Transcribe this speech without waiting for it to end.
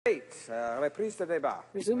Reprise de débat.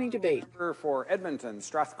 Resuming debate. Member for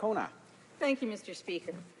Edmonton-Strathcona. Thank you, Mr.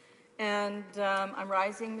 Speaker. And I'm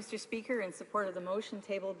rising, Mr. Speaker, in support of the motion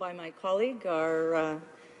tabled by my colleague, our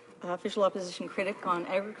official opposition critic on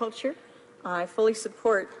agriculture. I fully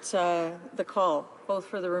support the call, both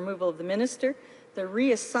for the removal of the minister, the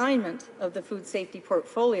reassignment of the food safety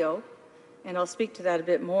portfolio, and I'll speak to that a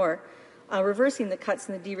bit more, reversing the cuts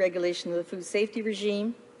in the deregulation of the food safety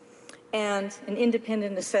regime, and an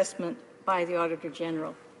independent assessment by the Auditor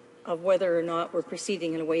General of whether or not we're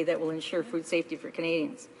proceeding in a way that will ensure food safety for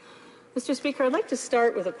Canadians. Mr. Speaker, I'd like to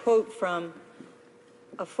start with a quote from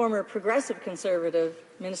a former progressive Conservative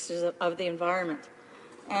Minister of the Environment.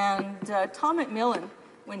 And Tom McMillan,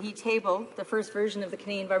 when he tabled the first version of the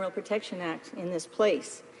Canadian Environmental Protection Act in this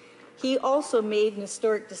place, he also made an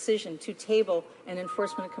historic decision to table an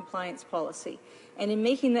enforcement and compliance policy. And in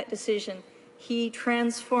making that decision, he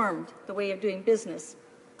transformed the way of doing business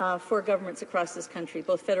for governments across this country,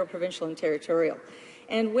 both federal, provincial, and territorial.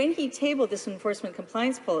 And when he tabled this enforcement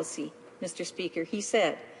compliance policy, Mr. Speaker, he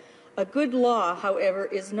said, "A good law, however,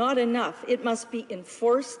 is not enough. It must be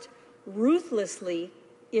enforced ruthlessly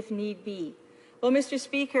if need be." Well, Mr.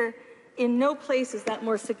 Speaker, in no place is that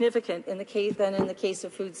more significant than in the case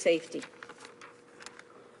of food safety.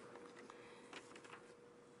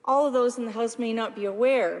 All of those in the House may not be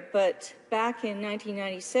aware, but back in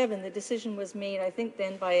 1997, the decision was made, I think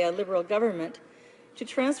then, by a Liberal government to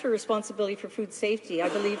transfer responsibility for food safety, I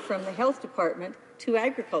believe, from the Health Department to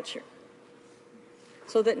agriculture.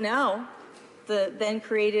 So that now the then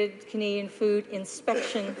created Canadian Food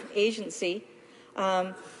Inspection Agency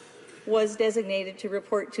was designated to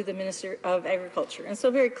report to the Minister of Agriculture. And so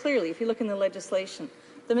very clearly, if you look in the legislation,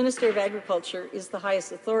 the Minister of Agriculture is the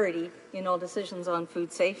highest authority in all decisions on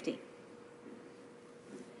food safety.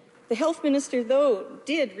 The Health Minister, though,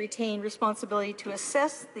 did retain responsibility to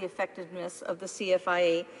assess the effectiveness of the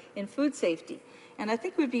CFIA in food safety. And I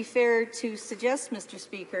think it would be fair to suggest, Mr.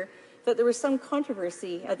 Speaker, that there was some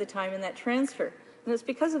controversy at the time in that transfer. And it's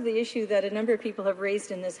because of the issue that a number of people have raised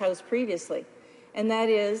in this House previously, and that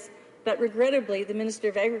is that regrettably the Minister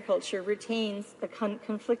of Agriculture retains a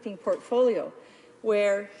conflicting portfolio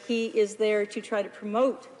where he is there to try to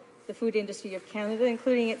promote the food industry of Canada,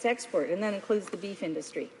 including its export, and that includes the beef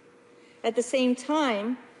industry. At the same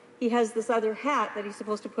time, he has this other hat that he's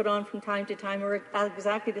supposed to put on from time to time, or at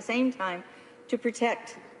exactly the same time, to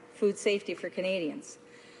protect food safety for Canadians.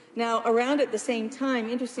 Now, around at the same time,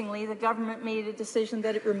 interestingly, the government made a decision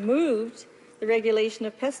that it removed the regulation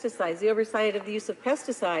of pesticides, the oversight of the use of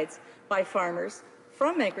pesticides by farmers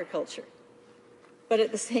from agriculture, but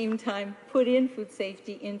at the same time put in food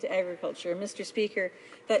safety into agriculture. Mr. Speaker,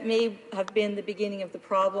 that may have been the beginning of the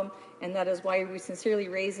problem, and that is why we're sincerely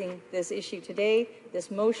raising this issue today,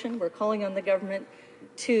 this motion. We're calling on the government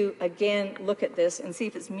to again look at this and see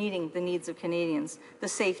if it's meeting the needs of Canadians, the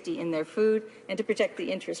safety in their food, and to protect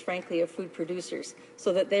the interests, frankly, of food producers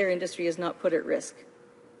so that their industry is not put at risk.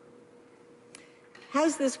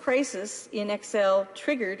 Has this crisis in XL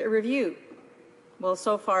triggered a review? Well,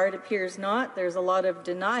 so far it appears not. There's a lot of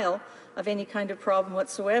denial of any kind of problem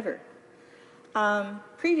whatsoever.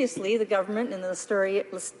 Previously, the government in the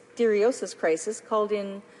listeriosis crisis called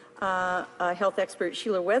in health expert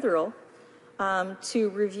Sheila Wetherill to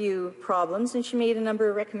review problems, and she made a number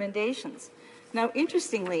of recommendations. Now,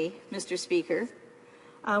 interestingly, Mr. Speaker,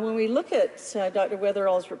 when we look at Dr.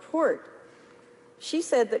 Wetherill's report, she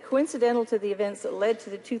said that coincidental to the events that led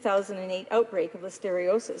to the 2008 outbreak of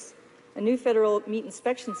listeriosis, a new federal meat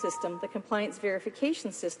inspection system, the compliance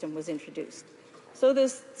verification system, was introduced. So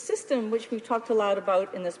this system, which we've talked a lot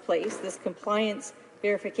about in this place, this compliance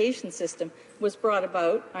verification system, was brought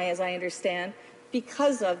about, as I understand,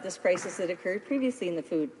 because of this crisis that occurred previously in the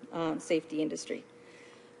food safety industry.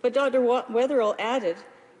 But Dr. Wetherill added,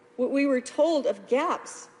 what we were told of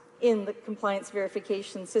gaps in the compliance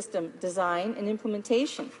verification system design and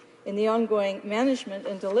implementation in the ongoing management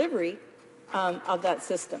and delivery of that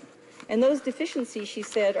system. And those deficiencies, she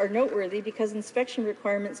said, are noteworthy because inspection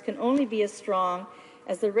requirements can only be as strong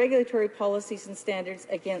as the regulatory policies and standards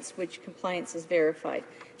against which compliance is verified.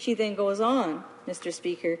 She then goes on, Mr.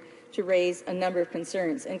 Speaker, to raise a number of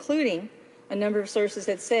concerns, including a number of sources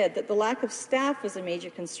had said that the lack of staff was a major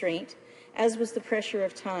constraint, as was the pressure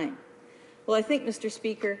of time. Well, I think, Mr.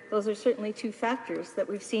 Speaker, those are certainly two factors that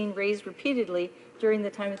we've seen raised repeatedly during the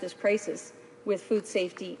time of this crisis with food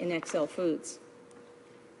safety in XL Foods.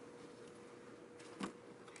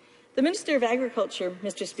 The Minister of Agriculture,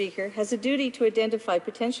 Mr. Speaker, has a duty to identify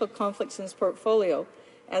potential conflicts in his portfolio,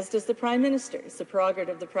 as does the Prime Minister. It's the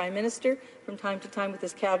prerogative of the Prime Minister from time to time with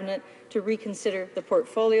his Cabinet to reconsider the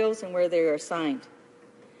portfolios and where they are assigned.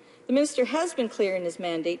 The minister has been clear in his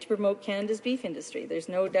mandate to promote Canada's beef industry. There's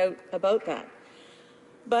no doubt about that.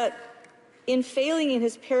 But in failing in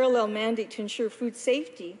his parallel mandate to ensure food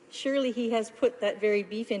safety, surely he has put that very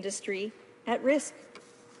beef industry at risk.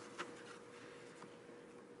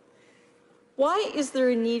 Why is there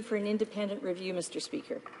a need for an independent review, Mr.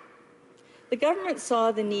 Speaker? The government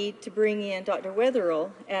saw the need to bring in Dr. Wetherill,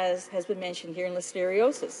 as has been mentioned here, in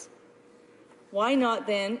listeriosis. Why not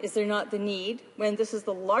then, is there not the need, when this is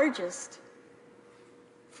the largest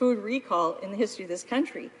food recall in the history of this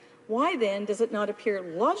country, why then does it not appear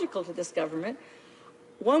logical to this government?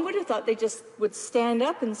 One would have thought they just would stand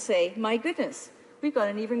up and say, my goodness, we've got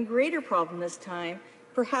an even greater problem this time.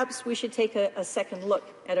 Perhaps we should take a second look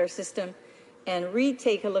at our system and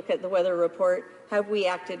retake a look at the weather report. Have we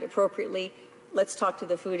acted appropriately? Let's talk to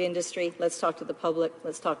the food industry. Let's talk to the public.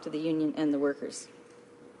 Let's talk to the union and the workers.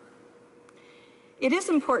 It is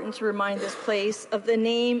important to remind this place of the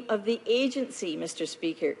name of the agency, Mr.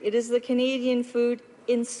 Speaker. It is the Canadian Food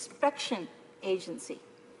Inspection Agency.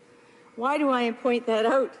 Why do I point that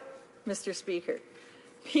out, Mr. Speaker?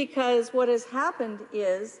 Because what has happened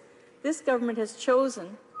is this government has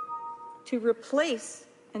chosen to replace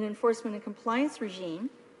an enforcement and compliance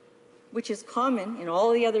regime, which is common in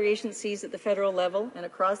all the other agencies at the federal level and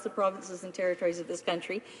across the provinces and territories of this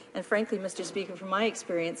country, and frankly, Mr. Speaker, from my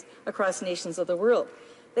experience, across nations of the world.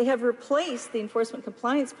 They have replaced the enforcement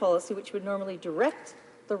compliance policy, which would normally direct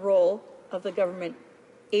the role of the government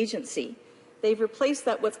agency. They've replaced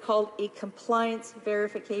that what's called a compliance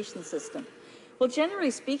verification system. Well,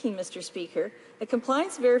 generally speaking, Mr. Speaker, a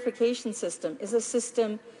compliance verification system is a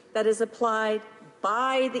system that is applied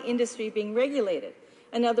by the industry being regulated.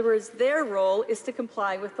 In other words, their role is to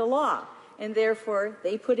comply with the law, and therefore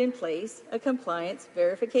they put in place a compliance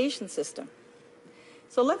verification system.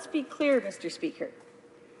 So let's be clear, Mr. Speaker.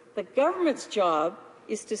 The government's job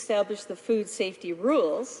is to establish the food safety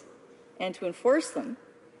rules and to enforce them,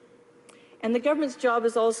 and the government's job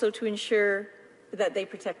is also to ensure that they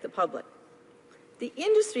protect the public. The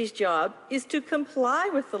industry's job is to comply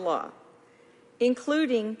with the law,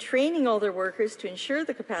 including training all their workers to ensure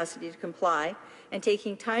the capacity to comply and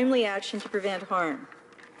taking timely action to prevent harm.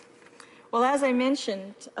 Well, as I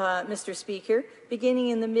mentioned, Mr. Speaker, beginning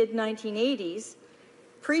in the mid-1980s,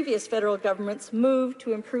 previous federal governments moved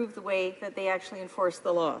to improve the way that they actually enforce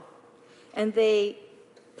the law. And they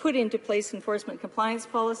put into place enforcement compliance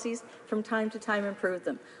policies, from time to time improved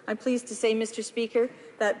them. I'm pleased to say, Mr. Speaker,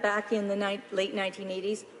 that back in the late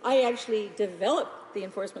 1980s, I actually developed the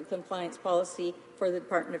enforcement compliance policy for the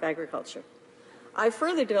Department of Agriculture. I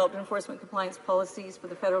further developed enforcement compliance policies for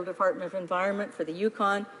the Federal Department of Environment, for the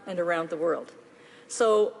Yukon, and around the world.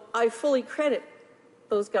 So I fully credit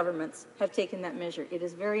those governments have taken that measure. It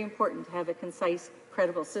is very important to have a concise,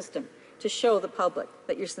 credible system to show the public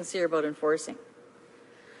that you're sincere about enforcing.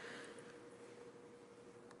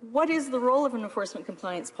 What is the role of an enforcement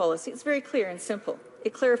compliance policy? It's very clear and simple.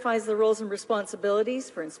 It clarifies the roles and responsibilities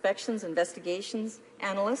for inspections, investigations,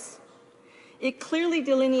 analysts. It clearly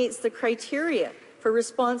delineates the criteria for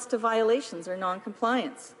response to violations or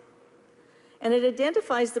non-compliance. And it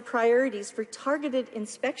identifies the priorities for targeted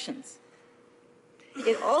inspections.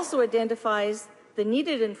 It also identifies the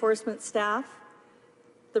needed enforcement staff,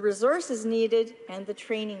 the resources needed, and the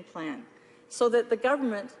training plan, so that the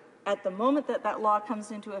government, at the moment that that law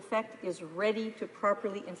comes into effect, is ready to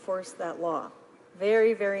properly enforce that law.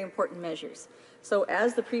 Very, very important measures. So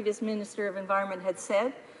as the previous Minister of Environment had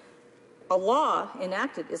said, a law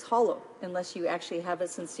enacted is hollow unless you actually have a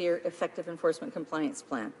sincere, effective enforcement compliance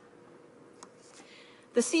plan.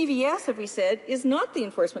 The CVS, as we said, is not the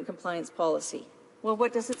enforcement compliance policy. Well,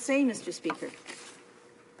 what does it say, Mr. Speaker?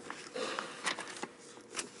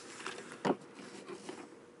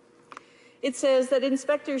 It says that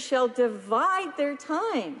inspectors shall divide their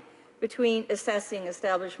time between assessing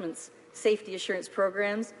establishments' safety assurance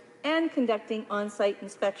programs and conducting on-site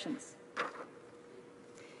inspections.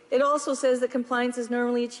 It also says that compliance is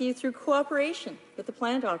normally achieved through cooperation with the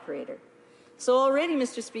plant operator. So already,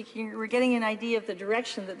 Mr. Speaker, we're getting an idea of the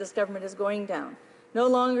direction that this government is going down. No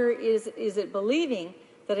longer is it believing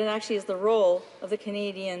that it actually is the role of the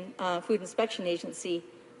Canadian Food Inspection Agency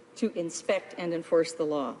to inspect and enforce the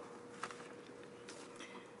law.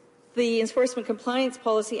 The enforcement compliance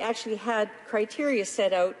policy actually had criteria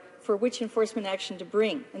set out for which enforcement action to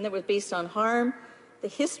bring, and that was based on harm, the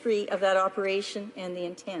history of that operation, and the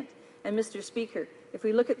intent. And Mr. Speaker, if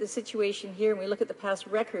we look at the situation here and we look at the past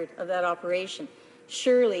record of that operation,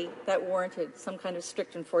 surely that warranted some kind of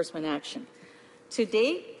strict enforcement action. To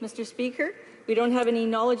date, Mr. Speaker, We don't have any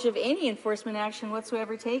knowledge of any enforcement action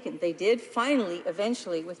whatsoever taken. They did finally,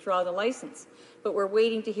 eventually, withdraw the license, but we're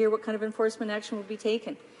waiting to hear what kind of enforcement action will be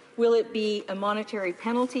taken. Will it be a monetary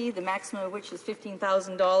penalty, the maximum of which is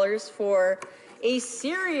 $15,000 for a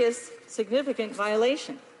serious, significant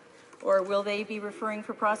violation? Or will they be referring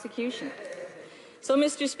for prosecution? So,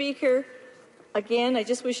 Mr. Speaker, again, I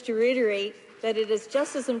just wish to reiterate that it is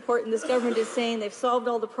just as important. This government is saying they've solved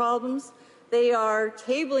all the problems. They are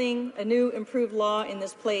tabling a new improved law in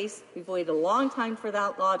this place. We've waited a long time for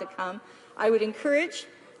that law to come. I would encourage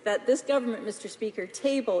that this government, Mr. Speaker,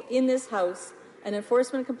 table in this House an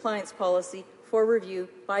enforcement compliance policy for review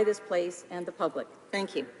by this place and the public.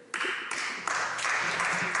 Thank you.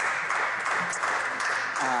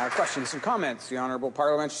 Questions and comments. The Honourable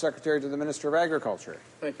Parliamentary Secretary to the Minister of Agriculture.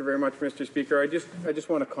 Thank you very much, Mr. Speaker. I just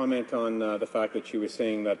want to comment on the fact that she was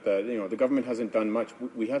saying that the government hasn't done much.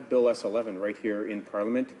 We have Bill S11 right here in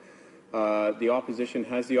Parliament. The opposition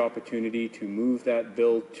has the opportunity to move that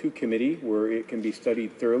bill to committee, where it can be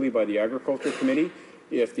studied thoroughly by the Agriculture Committee.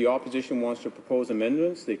 If the opposition wants to propose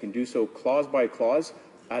amendments, they can do so clause by clause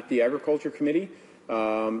at the Agriculture Committee.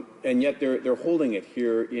 And yet they're holding it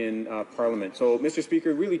here in Parliament. So, Mr.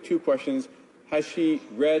 Speaker, really two questions. Has she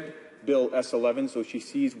read Bill S11 so she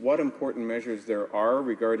sees what important measures there are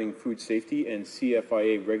regarding food safety and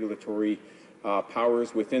CFIA regulatory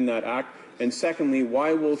powers within that act? And secondly,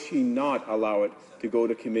 why will she not allow it to go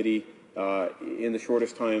to committee in the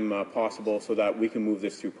shortest time possible so that we can move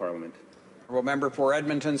this through Parliament? Honourable Member for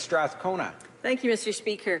Edmonton-Strathcona. Thank you, Mr.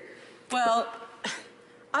 Speaker. Well,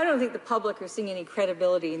 I don't think the public are seeing any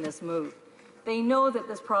credibility in this move. They know that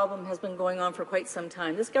this problem has been going on for quite some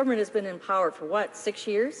time. This government has been in power for, what, 6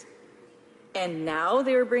 years? And now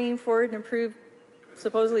they are bringing forward an improved,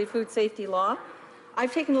 supposedly, food safety law.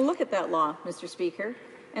 I've taken a look at that law, Mr. Speaker,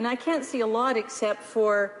 and I can't see a lot except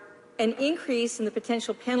for an increase in the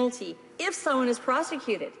potential penalty if someone is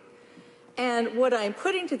prosecuted. And what I'm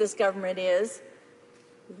putting to this government is,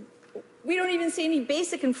 we don't even see any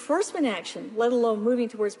basic enforcement action, let alone moving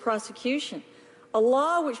towards prosecution. A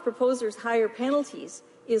law which proposes higher penalties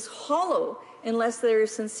is hollow unless there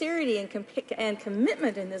is sincerity and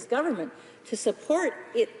commitment in this government to support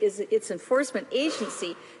its enforcement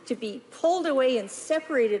agency to be pulled away and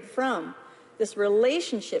separated from this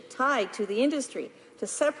relationship tied to the industry, to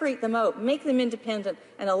separate them out, make them independent,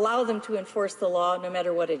 and allow them to enforce the law no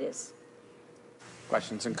matter what it is.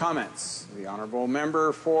 Questions and comments. The Honourable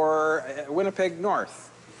Member for Winnipeg North.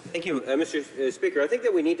 Thank you, Mr. Speaker. I think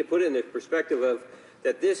that we need to put it in the perspective of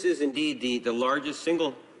that this is indeed the largest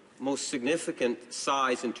single most significant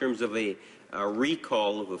size in terms of a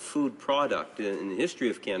recall of a food product in the history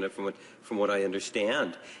of Canada, from what I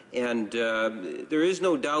understand. And there is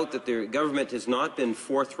no doubt that the government has not been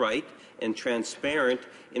forthright and transparent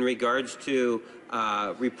in regards to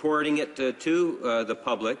reporting it to the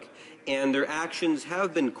public, and their actions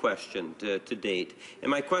have been questioned to date. And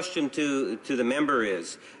my question to the member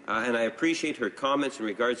is, and I appreciate her comments in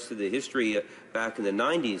regards to the history back in the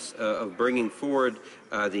 90s of bringing forward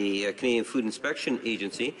the Canadian Food Inspection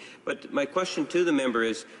Agency, but my question to the member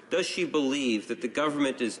is, does she believe that the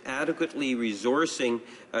government is adequately resourcing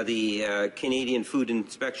the Canadian Food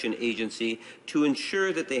Inspection Agency to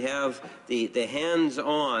ensure that they have the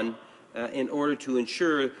hands-on in order to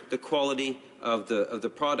ensure the quality of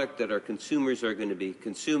the product that our consumers are going to be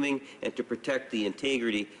consuming, and to protect the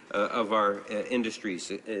integrity of our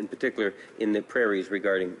industries, in particular in the prairies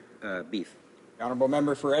regarding beef? The Honourable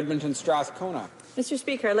Member for Edmonton-Strathcona. Mr.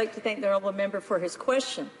 Speaker, I'd like to thank the Honourable Member for his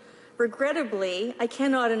question. Regrettably, I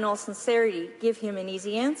cannot in all sincerity give him an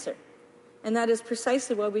easy answer, and that is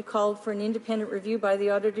precisely why we called for an independent review by the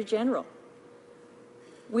Auditor General.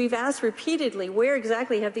 We've asked repeatedly, where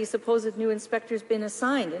exactly have these supposed new inspectors been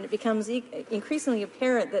assigned? And it becomes increasingly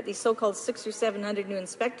apparent that these so-called 600 or 700 new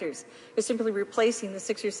inspectors are simply replacing the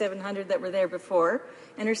 600 or 700 that were there before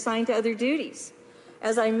and are assigned to other duties.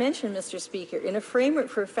 As I mentioned, Mr. Speaker, in a framework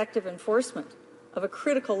for effective enforcement of a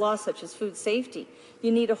critical law such as food safety,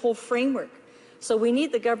 you need a whole framework. So we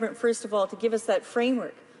need the government, first of all, to give us that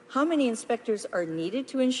framework. How many inspectors are needed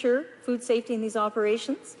to ensure food safety in these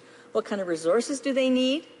operations? What kind of resources do they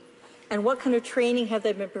need? And what kind of training have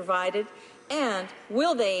they been provided? And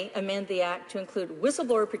will they amend the Act to include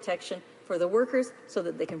whistleblower protection for the workers so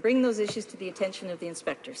that they can bring those issues to the attention of the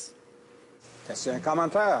inspectors? Question et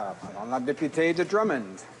commentaire. Madame la députée de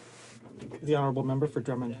Drummond. The Honourable Member for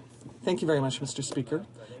Drummond. Thank you very much, Mr. Speaker.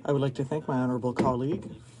 I would like to thank my honourable colleague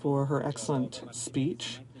for her excellent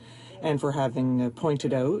speech and for having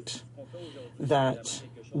pointed out that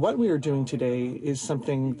what we are doing today is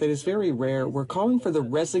something that is very rare. We're calling for the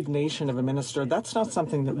resignation of a minister. That's not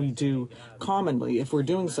something that we do commonly. If we're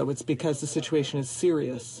doing so, it's because the situation is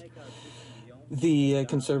serious. The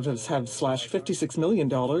Conservatives have slashed $56 million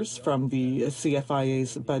from the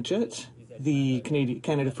CFIA's budget, the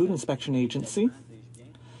Canada Food Inspection Agency.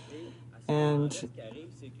 And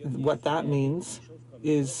what that means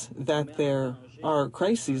is that there are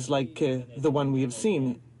crises like the one we have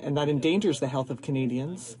seen, and that endangers the health of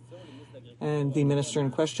Canadians. And the minister in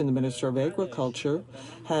question, the Minister of Agriculture,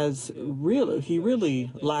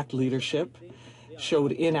 really lacked leadership,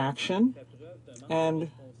 showed inaction, and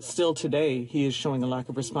still today he is showing a lack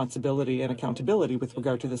of responsibility and accountability with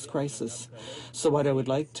regard to this crisis. So what I would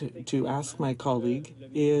like to ask my colleague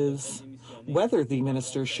is whether the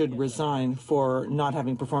minister should resign for not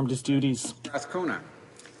having performed his duties. Strathcona.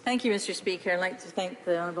 Thank you, Mr. Speaker. I'd like to thank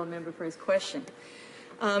the honourable member for his question.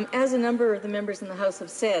 As a number of the members in the House have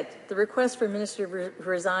said, the request for a minister to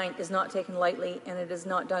resign is not taken lightly, and it is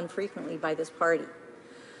not done frequently by this party.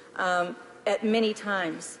 At many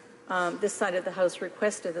times, this side of the House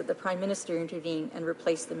requested that the Prime Minister intervene and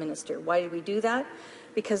replace the minister. Why did we do that?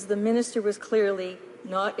 Because the minister was clearly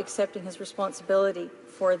not accepting his responsibility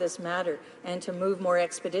for this matter and to move more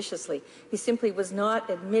expeditiously. He simply was not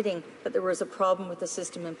admitting that there was a problem with the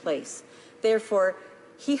system in place. Therefore,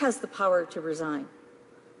 he has the power to resign.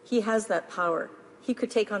 He has that power. He could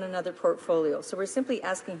take on another portfolio. So we're simply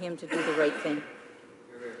asking him to do the right thing.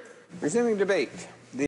 Resuming debate.